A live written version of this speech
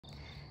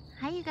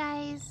Hi you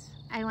guys,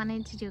 I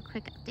wanted to do a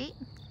quick update.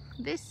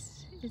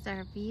 This is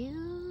our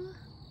view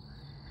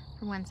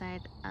from one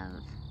side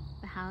of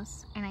the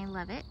house and I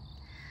love it.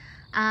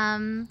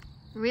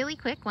 Really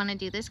quick, want to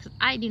do this because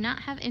I do not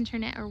have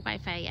internet or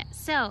Wi-Fi yet.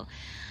 So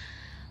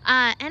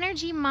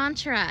energy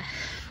mantra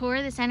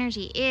for this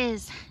energy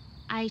is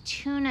I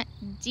tune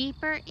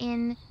deeper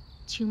in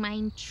to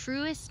my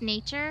truest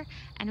nature,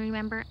 and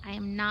remember, I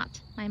am not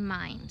my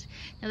mind.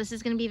 Now this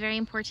is going to be very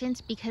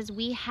important because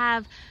we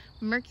have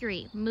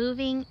Mercury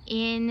moving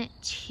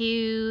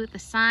into the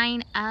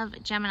sign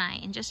of Gemini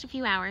in just a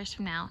few hours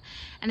from now,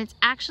 and it's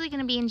actually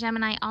going to be in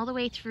Gemini all the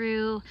way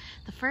through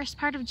the first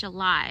part of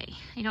July.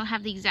 I don't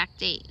have the exact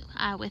date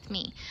with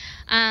me.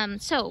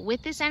 So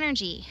with this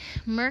energy,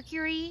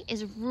 Mercury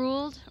is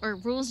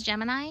rules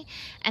Gemini,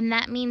 and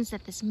that means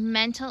that this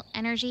mental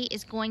energy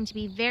is going to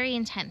be very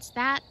intense.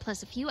 That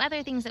plus a few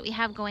other things that we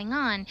have going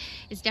on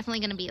is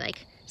definitely going to be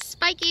like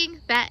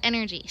spiking that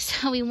energy.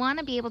 So we want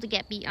to be able to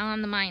get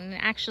beyond the mind.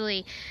 And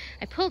actually,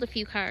 I pulled a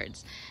few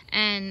cards,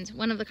 and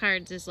one of the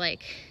cards is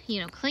like, you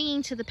know,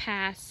 clinging to the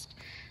past.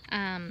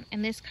 And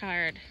this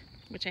card,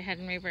 which I had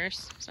in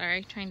reverse,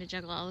 sorry, trying to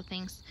juggle all the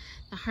things,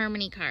 the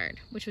harmony card,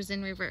 which was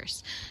in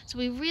reverse. So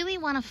we really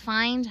want to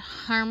find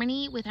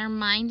harmony with our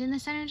mind in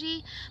this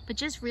energy, but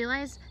just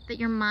realize that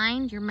your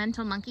mind, your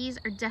mental monkeys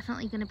are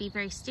definitely going to be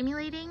very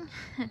stimulating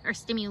or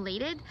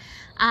stimulated.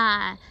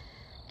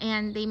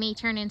 And they may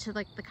turn into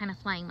like the kind of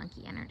flying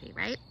monkey energy,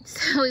 right?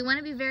 So we want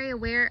to be very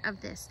aware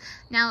of this.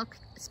 Now,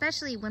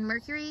 especially when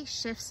Mercury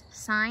shifts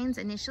signs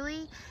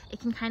initially, it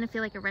can kind of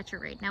feel like a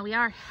retrograde. Now we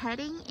are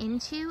heading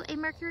into a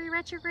Mercury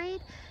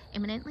retrograde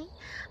imminently,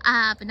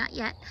 but not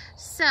yet.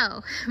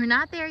 So we're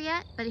not there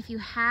yet, but if you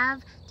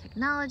have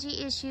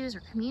technology issues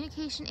or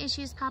communication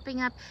issues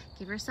popping up,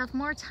 give yourself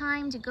more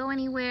time to go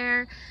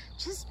anywhere.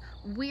 Just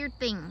weird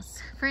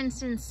things. For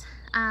instance,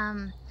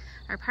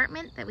 our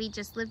apartment that we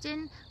just lived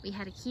in, we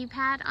had a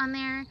keypad on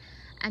there,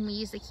 and we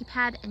used the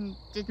keypad and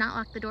did not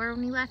lock the door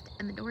when we left,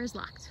 and the door is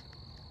locked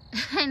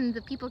and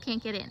the people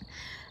can't get in,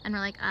 and we're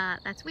like,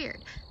 that's weird.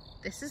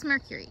 This is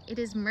Mercury. It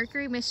is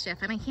Mercury mischief,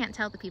 and I can't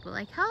tell the people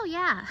like, oh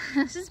yeah,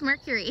 this is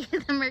Mercury,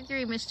 the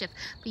Mercury mischief.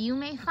 But you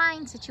may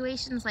find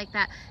situations like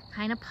that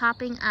kind of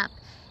popping up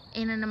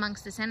in and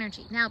amongst this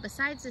energy. Now,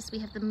 besides this, we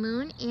have the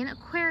moon in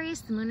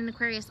Aquarius. The moon in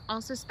Aquarius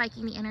also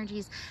spiking the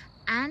energies,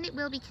 and it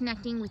will be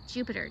connecting with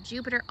Jupiter.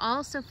 Jupiter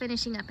also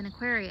finishing up in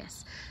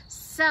Aquarius.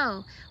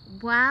 So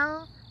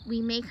while we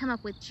may come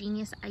up with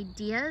genius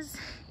ideas,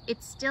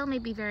 it still may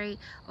be very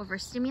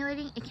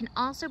overstimulating. It can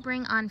also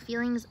bring on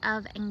feelings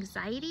of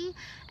anxiety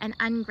and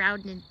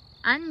ungroundedness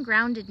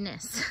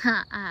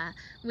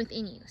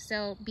within you.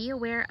 So be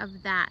aware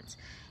of that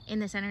in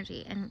this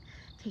energy, and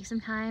take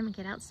some time and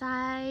get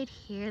outside,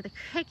 hear the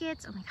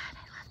crickets. Oh my God,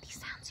 I love these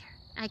sounds here.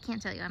 I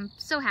can't tell you, I'm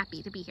so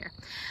happy to be here.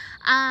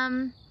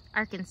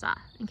 Arkansas,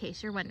 in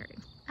case you're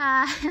wondering.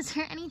 Is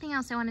there anything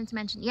else I wanted to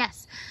mention?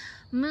 Yes,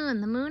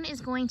 moon. The moon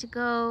is going to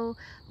go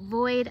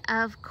void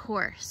of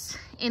course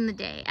in the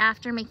day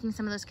after making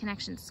some of those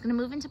connections. It's going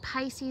to move into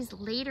Pisces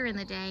later in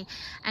the day,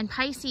 and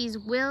Pisces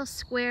will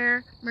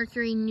square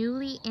Mercury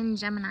newly in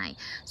Gemini.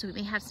 So we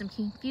may have some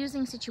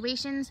confusing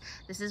situations.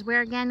 This is where,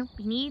 again,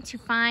 we need to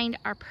find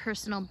our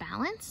personal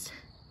balance,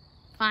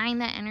 find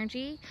that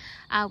energy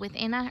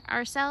within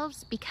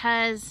ourselves,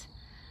 because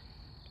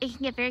it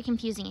can get very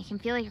confusing. It can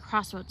feel like a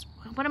crossroads.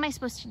 What am I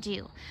supposed to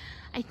do?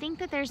 I think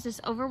that there's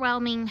this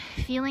overwhelming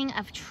feeling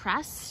of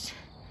trust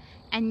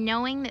and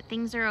knowing that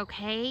things are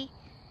okay,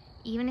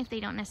 even if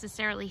they don't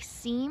necessarily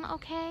seem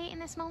okay in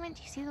this moment.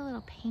 Do you see the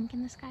little pink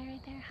in the sky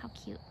right there? How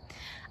cute.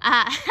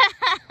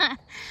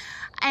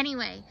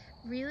 Anyway,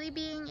 really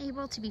being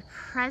able to be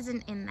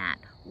present in that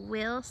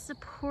will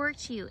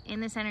support you in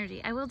this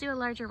energy. I will do a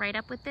larger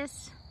write-up with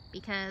this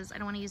because I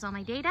don't want to use all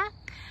my data.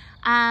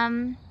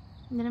 And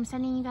then I'm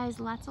sending you guys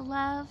lots of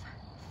love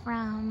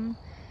from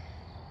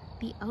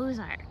the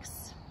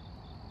Ozarks.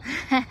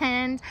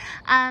 And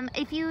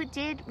if you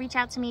did reach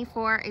out to me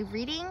for a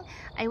reading,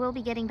 I will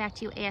be getting back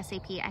to you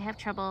ASAP. I have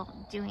trouble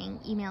doing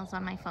emails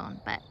on my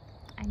phone, but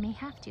I may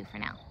have to for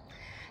now.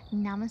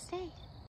 Namaste.